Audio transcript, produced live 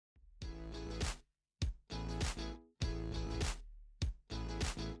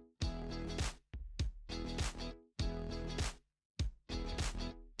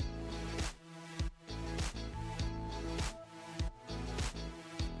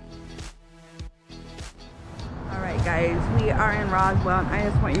guys, we are in Roswell, and I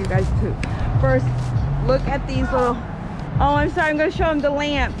just want you guys to first look at these little, oh, I'm sorry, I'm going to show them the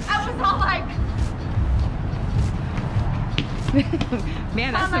lamps. I was all like,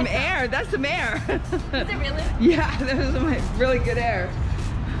 man, that's some air. That's some air. is it really? Yeah, that was some really good air.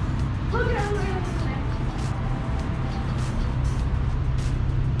 Look at them.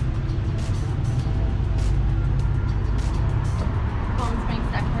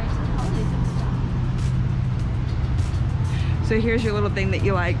 So here's your little thing that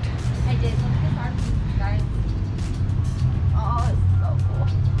you liked. I did. Look at this art piece, guys. Oh, it's so cool.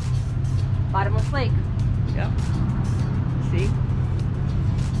 Bottomless lake. Yep. See?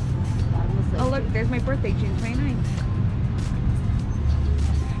 Bottomless lake. Oh look, there's my birthday, June 29th.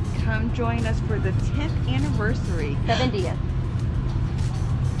 Come join us for the 10th anniversary. 70th.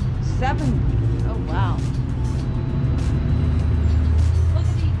 70. Oh wow. Look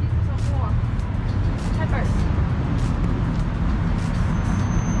at these. These are so cool. Head first.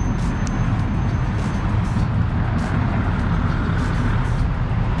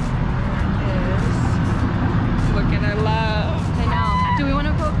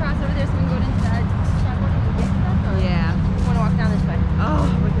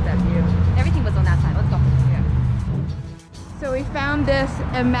 Found this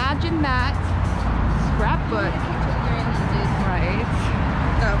Imagine That scrapbook. Right.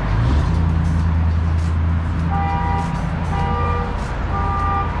 Oh.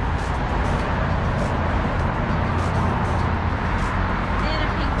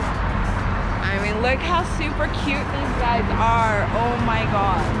 I mean, look how super cute these guys are. Oh my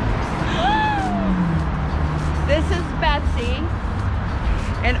god. This is Betsy.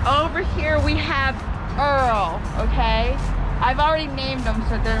 And over here we have Earl, okay? I've already named them,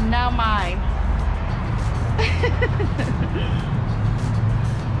 so they're now mine.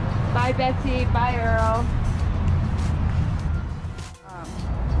 Bye, Betsy. Bye, Earl.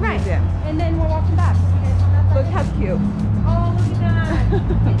 Right. And then we're walking back. Look how cute. Oh, look at that.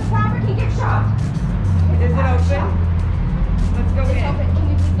 It's a property gift shop. Is it open? Let's go in. It's open. Can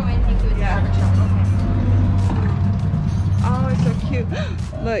you please go in? Thank you. It's a fabric shop. Okay. Oh, it's so cute.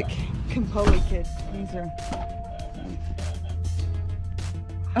 Look, Campoli kids. These are...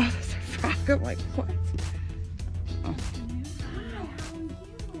 Oh, there's a frog. I'm like, what? Oh.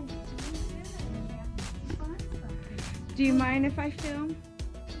 Do you mind if I film?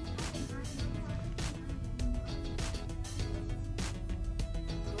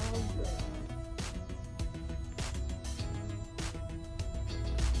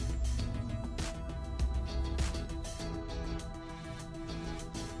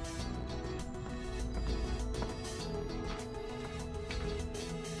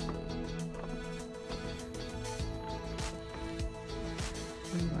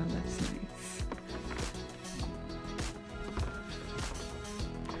 Oh, wow, that's nice.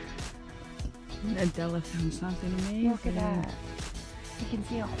 Adela found something amazing. Look at that. You can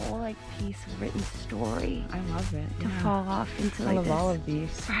see a whole like piece of written story. I love it. To fall off into like I love this. all of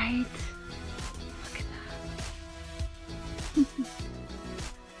these. Right? Look at that.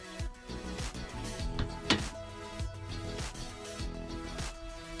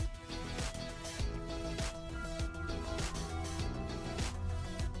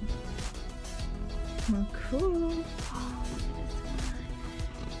 Oh, cool. Oh, look at this one.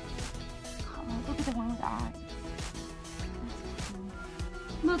 Oh, look at the one with eyes. That's cool.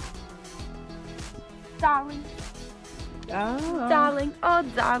 Look. Darling. Oh. Darling. Oh,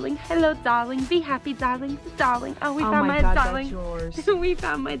 darling. Hello, darling. Be happy, darling. Darling. Oh, we found my God, darling. that's yours. We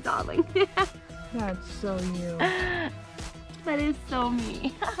found my darling. That's so you. That is so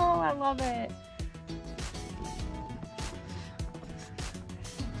me. Oh, I love it.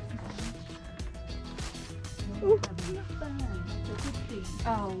 Ooh.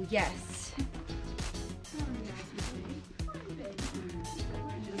 Oh, yes.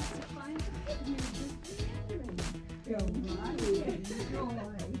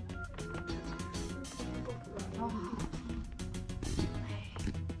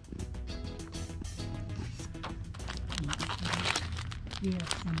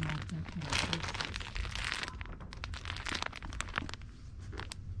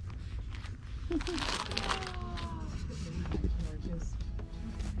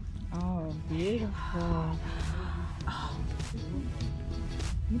 Oh, beautiful.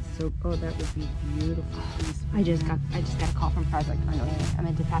 It's so, oh, that would be beautiful. I just got a call from Project Runway. I'm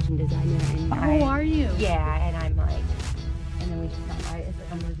a fashion designer, and Oh, are you? Yeah, and I'm like, and then we just got, it's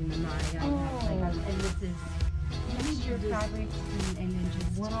like I'm losing my mind. And this is your fabrics, and then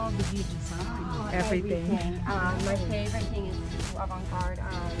just what all did you design? everything. My favorite thing is avant-garde.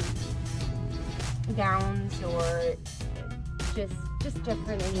 gowns or just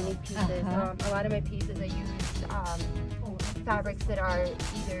different and unique pieces. A lot of my pieces I use fabrics that are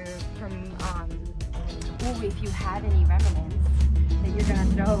either from if you have any remnants that you're gonna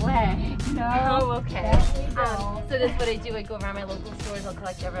throw away. No. Oh, okay. So that's what I do. I go around my local stores, I'll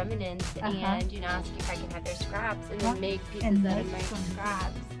collect their remnants and, you know, ask if I can have their scraps and then make pieces out of my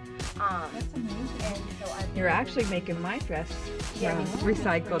scraps. That's amazing. And so You're actually making my dress from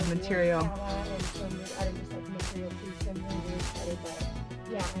recycled material. And some out of recycled material too, so I'm really excited. But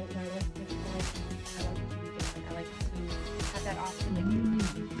yeah, I like to I like to have that option.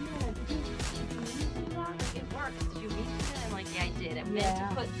 It works. Did you reach it? I'm like, yeah, I did. I meant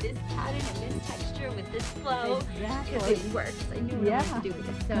to put this pattern and this texture with this flow because it works. I knew what I wanted to do with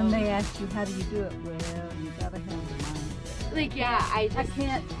it. So and they ask you, how do you do it? Well, you gotta have the mind. Like, yeah, I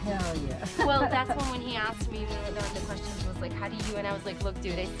can't tell you. Well, that's when he asked me, one of the questions was like, how do you, and I was like, look,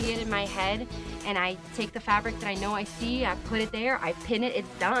 dude, I see it in my head, and I take the fabric that I know I see, I put it there, I pin it,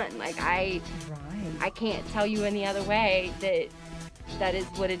 it's done. Like, I can't tell you any other way that is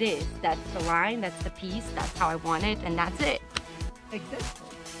what it is. That's the line, that's the piece, that's how I want it, and that's it.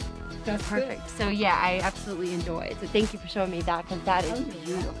 Exactly. That's perfect. So yeah, I absolutely enjoy it. So thank you for showing me that, because that is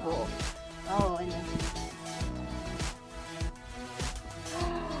beautiful. Oh, and then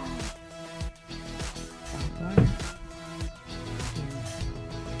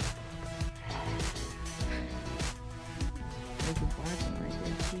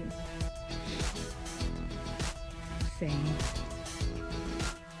Same.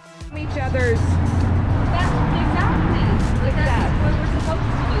 Each other's. that's exactly. Like that's what we're supposed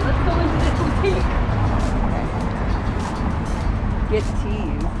to do. Let's go into the boutique. Get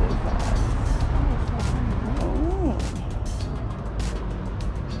teased with us. Oh.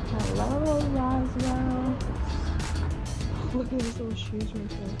 Hello, Roswell. Look at his little shoes right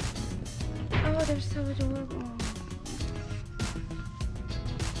there. Oh, they're so adorable.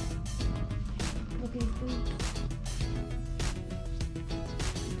 Look at his boots.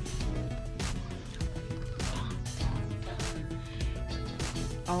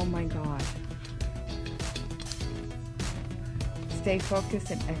 Oh my God. Stay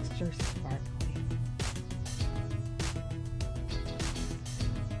focused and extra sparkly.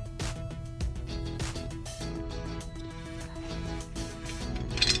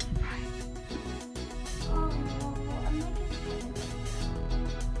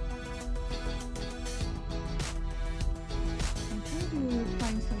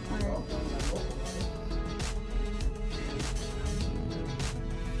 Find some art.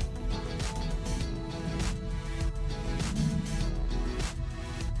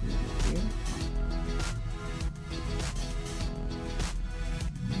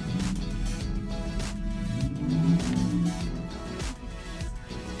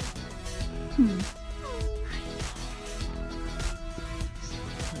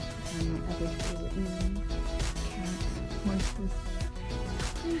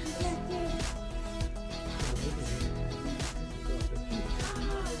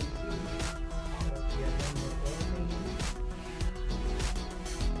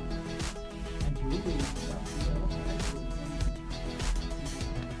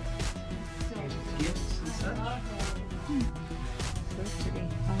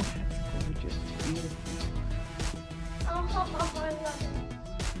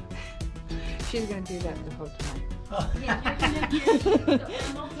 She's gonna do that the whole time. Yeah, you're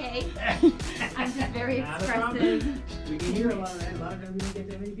I'm okay. I'm just very expressive. We can hear a lot of that. A lot of times we don't get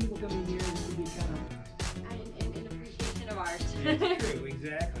that many people coming here, and we be kind of. In appreciation of art. That's true,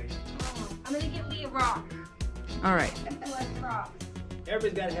 exactly. I'm gonna get Lee a rock. All right. Who has rocks?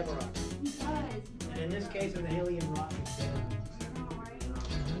 Everybody's got to have a rock. He does. And in this case, an alien rock instead of.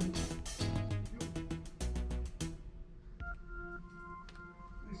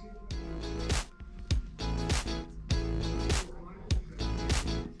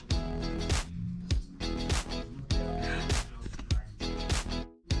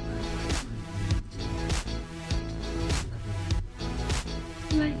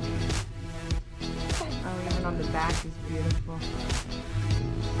 Oh, even on the back is beautiful.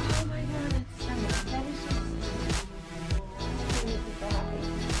 Oh my God, that's stunning. That is just.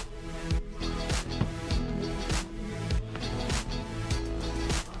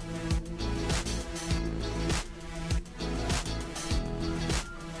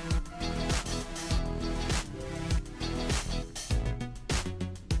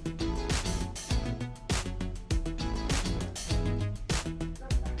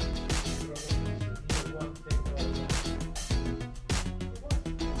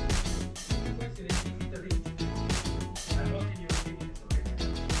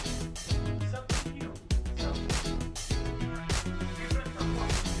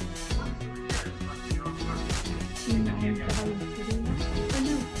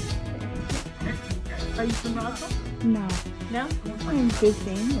 Are you from Roswell? No. No? I'm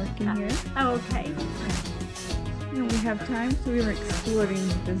visiting, working here. Oh, okay. And we have time, so we were exploring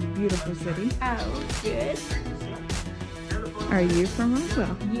this beautiful city. Oh, good. Are you from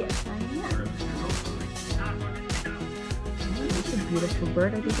Roswell? Yes, I am. It's a beautiful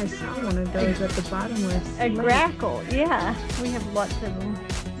bird. I think I saw one of those at the bottom where A grackle, yeah. We have lots of them.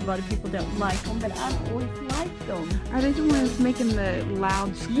 A lot of people don't like them, but I've always liked them. Are they the ones making the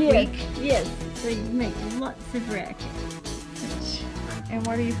loud squeak? Yes. They make lots of racket. And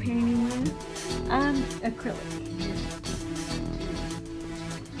what are you painting with? Acrylic.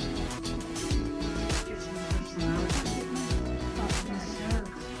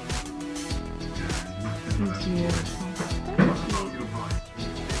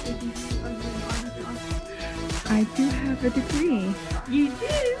 I do have a degree. You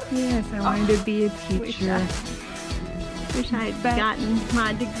do? Yes, I wanted to be a teacher. Wish I had gotten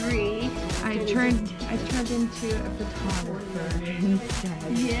my degree. I turned into a photographer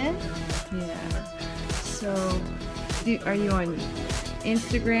instead. Yes? Yeah. So, are you on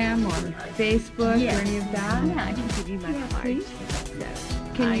Instagram or Facebook or any of that? Yeah, I can give you my card. Please.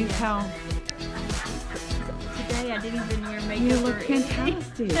 Can you tell? Today I didn't even wear makeup. You look or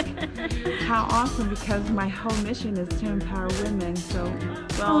anything. fantastic. How awesome, because my whole mission is to empower women, so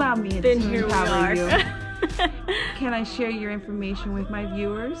Well, allow me then to here we empower are. you. Can I share your information with my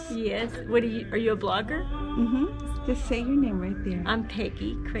viewers? Yes. What are you a blogger? Mm-hmm. Just say your name right there. I'm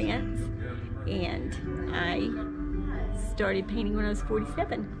Peggy Krantz, and I started painting when I was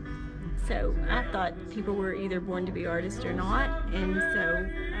 47. So I thought people were either born to be artists or not, and so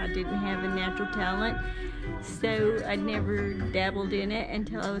I didn't have a natural talent. So I never dabbled in it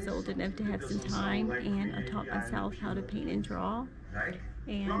until I was old enough to have some time, and I taught myself how to paint and draw.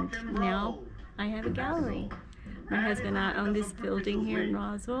 And now I have a gallery. My husband and I own this building here in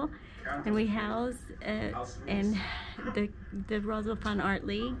Roswell, and we house and the Roswell Fine Art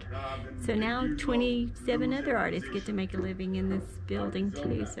League. So now 27 other artists get to make a living in this building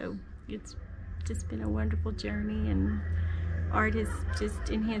too. So it's just been a wonderful journey, and art has just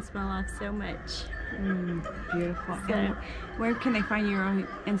enhanced my life so much. Beautiful. So, where can they find you on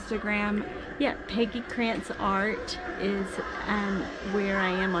Instagram? yeah, Peggy Krantz Art is where I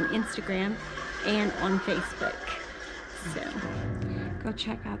am on Instagram and on Facebook. So Go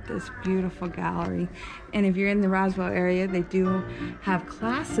check out this beautiful gallery. And if you're in the Roswell area, they do have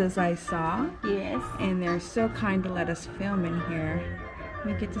classes, I saw. yes, And they're so kind to let us film in here.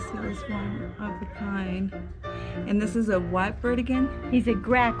 We get to see this one of a kind. And this is a what bird again? he's a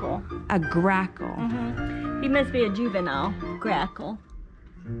grackle. A grackle. He must be a juvenile grackle.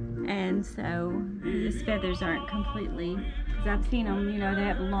 And so his feathers aren't completely, because I've seen them, you know, they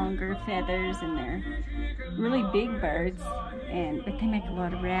have longer feathers and they're really big birds, but they make a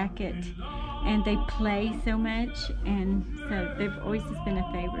lot of racket and they play so much, and so they've always just been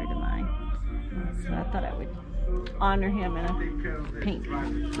a favorite of mine. So I thought I would honor him in a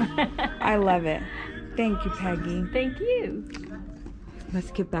painting. I love it. Thank you, Peggy. Thank you. Let's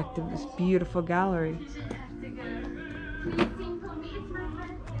get back to this beautiful gallery.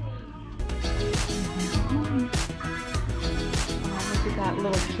 Oh, look at that,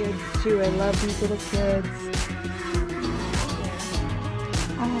 little kids too. I love these little kids.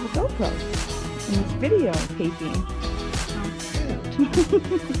 I have a GoPro in this video taping.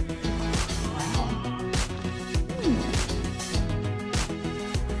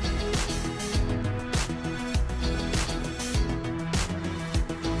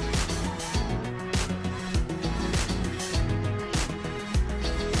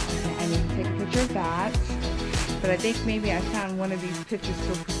 I need to take a picture of that. But I think maybe I found one of these pictures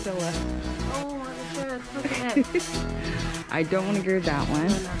for Priscilla. Oh, what is this? Look at it. I don't want to get that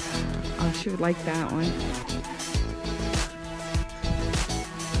one. Oh, she would like that one.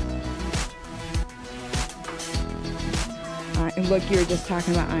 And look, you were just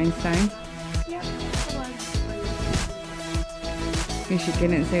talking about Einstein. Yep. You should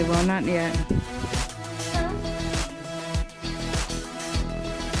get it and say, well, not yet.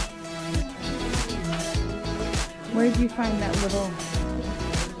 Where did you find that little...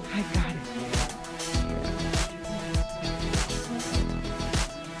 I got it.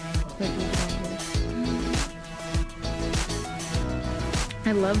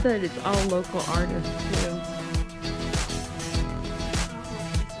 I love that it's all local artists too.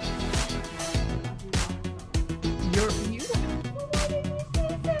 You're beautiful. Why didn't you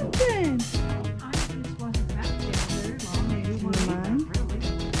say something? I just wasn't back there very long. Maybe Do one you week, mind? really.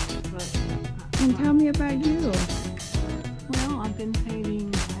 But And tell me about you. well, I've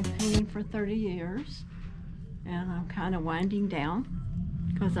painting for 30 years, and I'm kind of winding down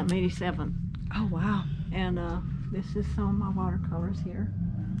because I'm 87. Oh, wow. And this is some of my watercolors here.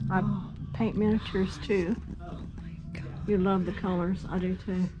 I paint miniatures too. Oh my God. You love the colors. I do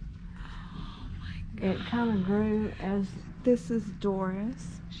too. It kind of grew as... This is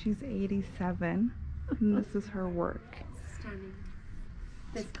Doris. She's 87. And this is her work. Stunning.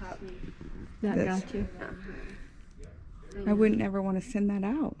 This caught me. That This. got you. I wouldn't ever want to send that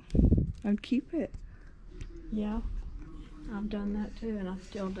out. I'd keep it. Yeah. I've done that too, and I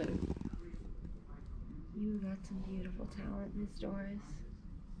still do. You got some beautiful talent, Miss Doris.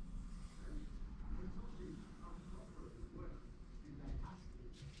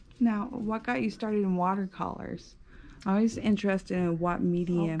 Now, what got you started in watercolors? I'm always interested in what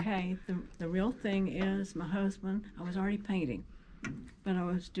medium. Okay, the real thing is my husband, I was already painting, but I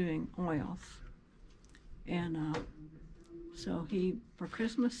was doing oils. And so for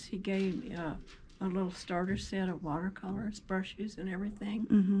Christmas, he gave me a little starter set of watercolors, brushes and everything.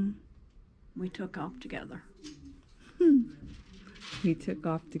 Mm-hmm. We took off together. We took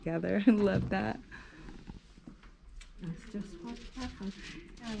off together. I love that. That's just what happened.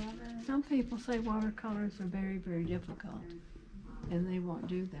 Some people say watercolors are very, very difficult, and they won't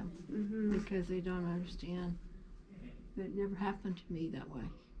do them because they don't understand. But it never happened to me that way.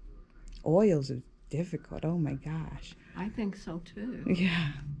 Oils are difficult. Oh my gosh. I think so too.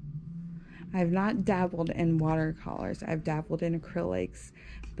 Yeah. I've not dabbled in watercolors. I've dabbled in acrylics,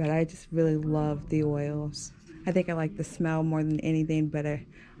 but I just really love the oils. I think I like the smell more than anything, but I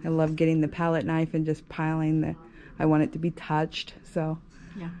love getting the palette knife and just piling I want it to be touched, so.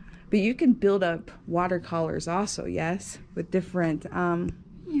 Yeah. But you can build up watercolors also, yes? With different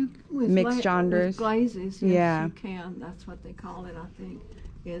mixed genres. With glazes, yes, Yeah. you can. That's what they call it, I think,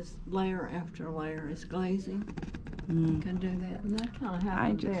 is layer after layer is glazing. You can do that, and that kind of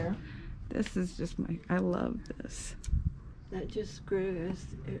happened there. This is just I love this. That just grew as,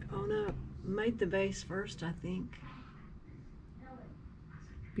 made the vase first, I think.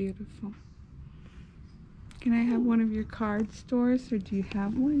 Beautiful. Can I have one of your card stores, or do you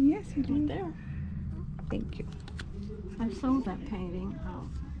have one? Yes, you do. Right there. Thank you. I sold that painting a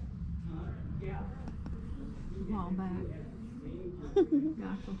while back.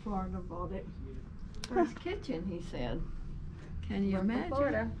 Guy from Florida bought it for his kitchen, he said. Can you imagine?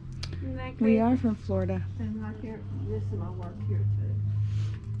 Florida. Isn't that We great? are from Florida. And right here, this is my work here too.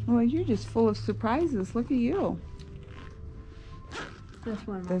 Well, you're just full of surprises. Look at you. This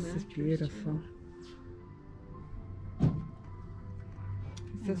one. of my This is miniatures, beautiful. too.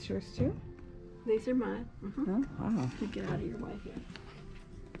 Is this yours too? These are mine. Oh, wow. To get out of your way here.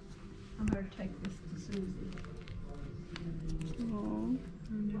 I'm going to take this to Susie. Oh.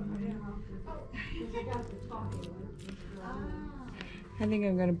 I think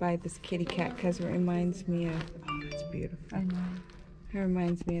I'm going to buy this kitty cat because it reminds me of... Oh, it's beautiful. I know. It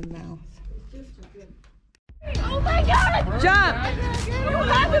reminds me of Mouse. Oh my God! Jump! That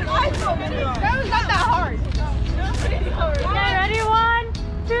was not that hard. Okay, ready? 1,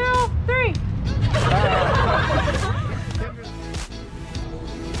 2, 3.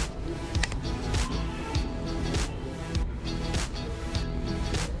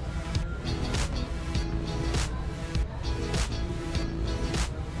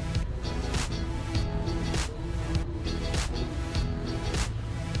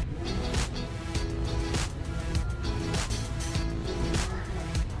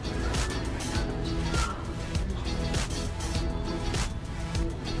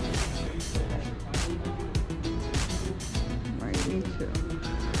 Right, me too.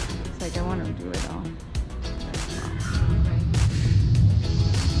 It's like I want to do it all.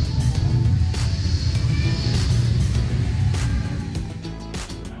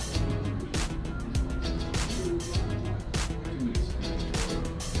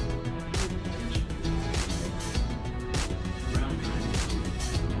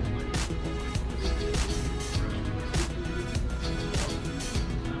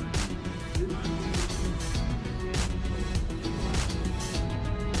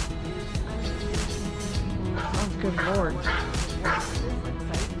 Oh, good Lord.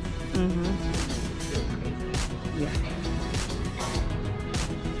 Mm-hmm. Yeah.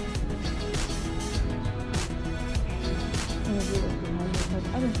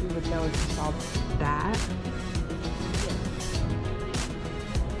 I don't think that that would solve that.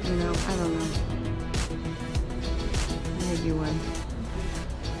 You know, I don't know. Maybe one.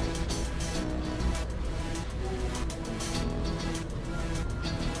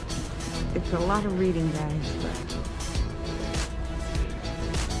 It's a lot of reading, guys, but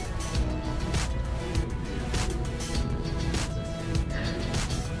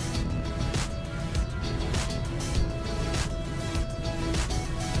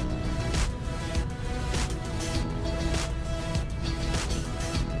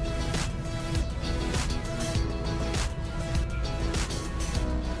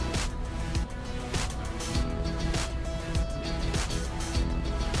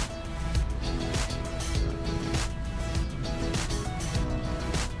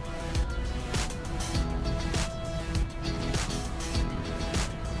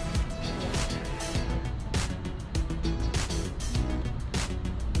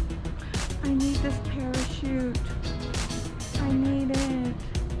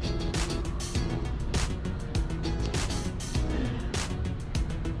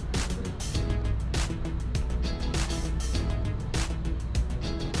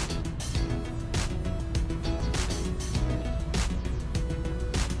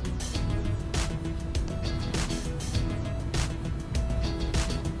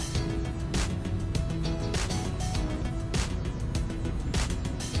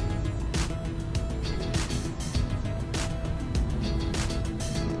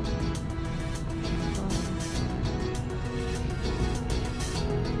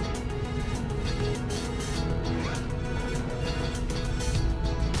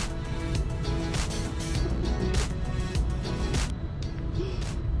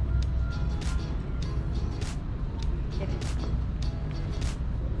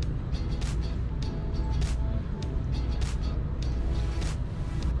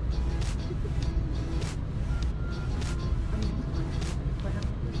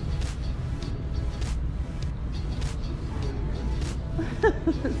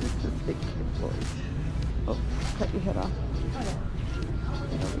This is a big kid boy. Oh, cut your head off.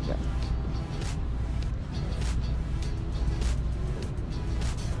 There we go.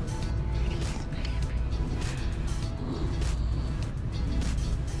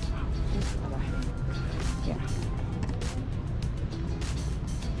 Yeah.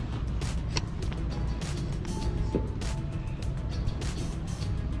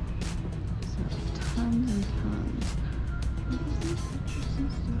 So tons and tons.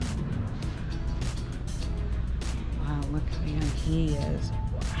 Wow, look how young he is.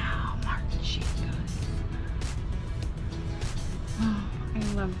 Wow, Martin Chica. Oh, I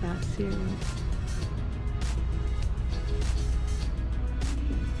love that series.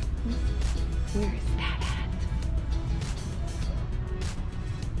 Where is that at?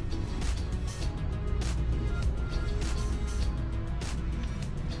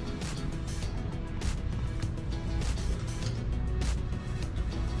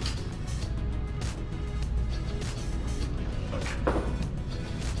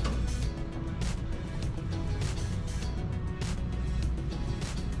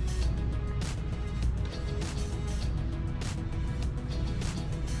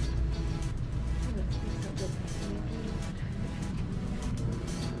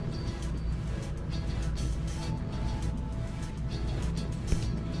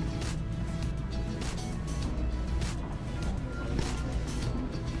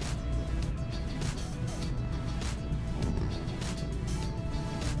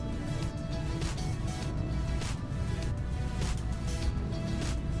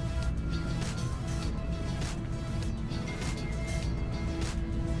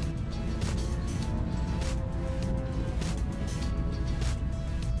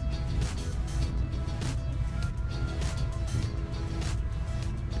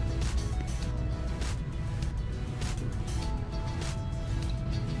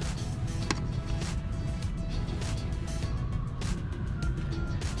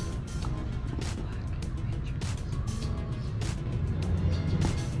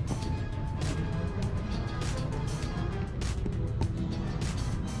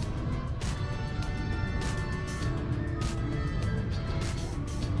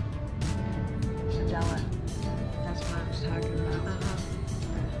 Adela. That's what I was talking about.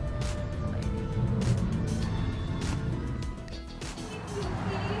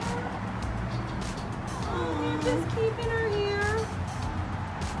 Oh, you're just keeping her here.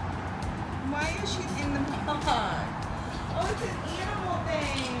 Why is she in the pond? Oh, it's an animal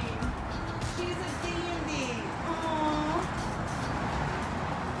thing. She's a dandy. Oh.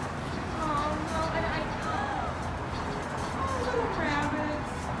 Oh no, and oh, little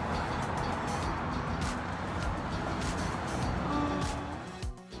rabbits.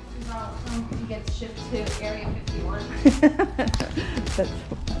 He gets shipped to Area 51. That's so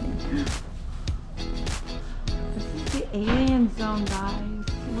funny. This is the alien zone, guys.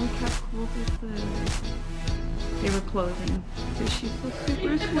 Look how cool this is. They were closing. So she's so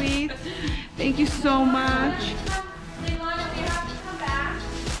super sweet. Thank you so much.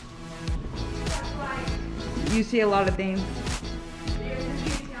 You see a lot of things.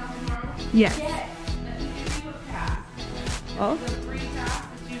 Yes. Oh.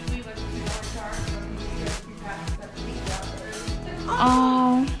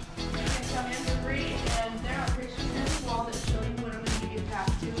 Oh.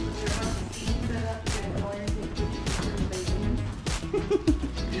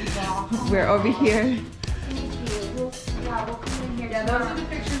 We're over here. We'll come in here. Yeah, those are the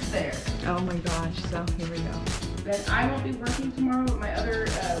pictures there. Oh my gosh, so here we go. Then I won't be working tomorrow, but my other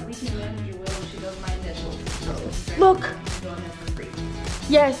weekend manager will. She does my initials. So Look. Going there for free.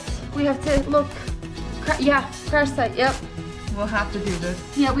 Yes, we have to look. Yeah, crash site. Yep. We'll have to do this.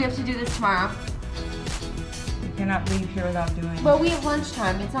 Yeah, we have to do this tomorrow. We cannot leave here without doing it. Well, we have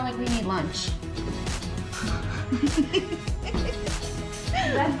lunchtime. It's not like we need lunch.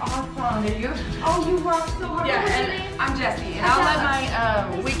 That's awesome. There you go. Oh, you rock so hard. Yeah, What's your and name? I'm Jessie, and I'll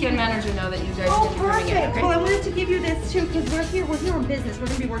let my weekend manager know that you guys Oh, are coming in. perfect. Okay? Well, I wanted to give you this too because we're here on business. We're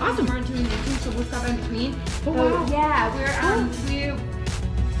gonna be working tomorrow and doing this too, so we'll stop in between. Oh, wow. Yeah,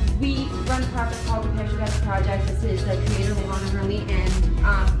 we run a project called the Peggy Doris Project. This is the creator Lana Hurley, and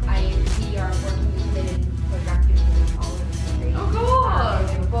we are working with committed photographic people all over the country. Oh, cool.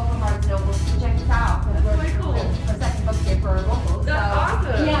 We have a book on Barnes Noble, so check us out. That's really cool. Our second book here for our locals. That's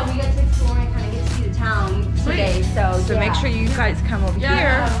awesome. Yeah, we get to explore and kind of get to see the town today. So So make sure you guys come over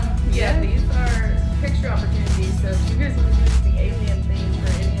here. Yeah, these are picture opportunities. So if you guys want to do anything alien themed for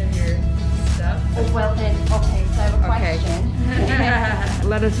any of your stuff. Oh, well then, okay, so I have a Okay. question.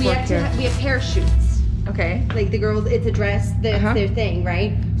 Let us we work have here. we have parachutes. Okay. Like the girls, it's a dress, that's their thing,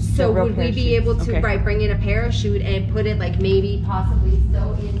 right? So real would we be able to, bring in a parachute and put it like maybe possibly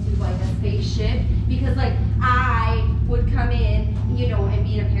sew into like a spaceship? Because like I would come in, you know, and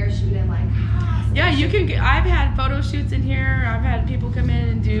be in a parachute and like, yeah, you can. I've had photo shoots in here. I've had people come in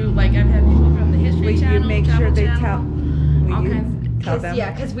and do, like, I've had people from the History Channel, you make Travel sure they Channel, all kinds. tell them?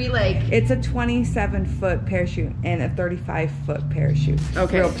 Yeah, because we like. It's a 27-foot parachute and a 35-foot parachute.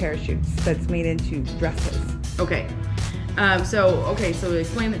 Okay. Real parachutes that's made into dresses. Okay. So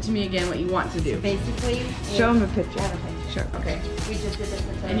explain it to me again what you want to do. Basically. Show them a picture. Sure. Okay. We just did this.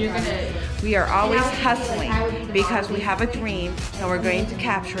 And you're gonna. We are always hustling because we have a dream and we're going to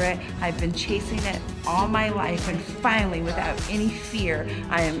capture it. I've been chasing it all my life, and finally, without any fear,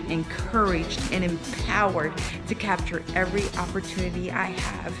 I am encouraged and empowered to capture every opportunity I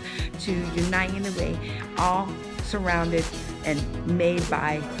have to unite in a way, all surrounded and made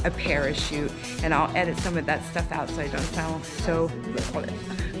by a parachute. And I'll edit some of that stuff out so I don't sound so,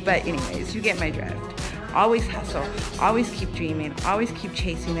 but anyways, you get my drift. Always hustle, always keep dreaming, always keep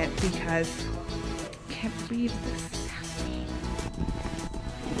chasing it, because I can't believe this is happening.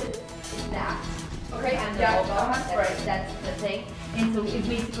 That. Okay, and that's the thing. And so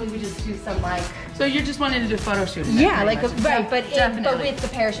basically we just do some like. So you're just wanting to do a photo shoot? Yeah, like right, but with the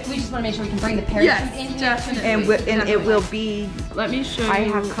parachute, we just want to make sure we can bring the parachute in here. Definitely. And it will be. Let me show you. I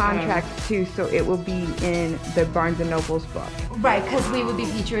have contracts too, so it will be in the Barnes and Noble's book. Right, because we would be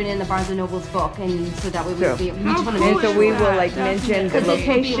featured in the Barnes and Noble's book, and so that way we would be. We just want to And make so sure. we will like mention the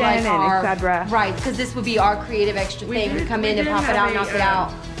location and etc. Right, because this would be our creative extra thing. We come in and pop it out, knock it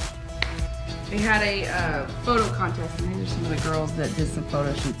out. We had a photo contest, and these are some of the girls that did some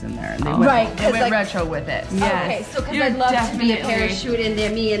photo shoots in there. And they Right, they went like, retro with it. Yes. Okay, so because You're I'd love to be a definitely parachute in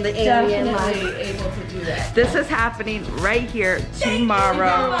there, me and the alien, like. Definitely able to do that. This is happening right here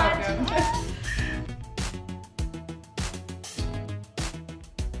tomorrow.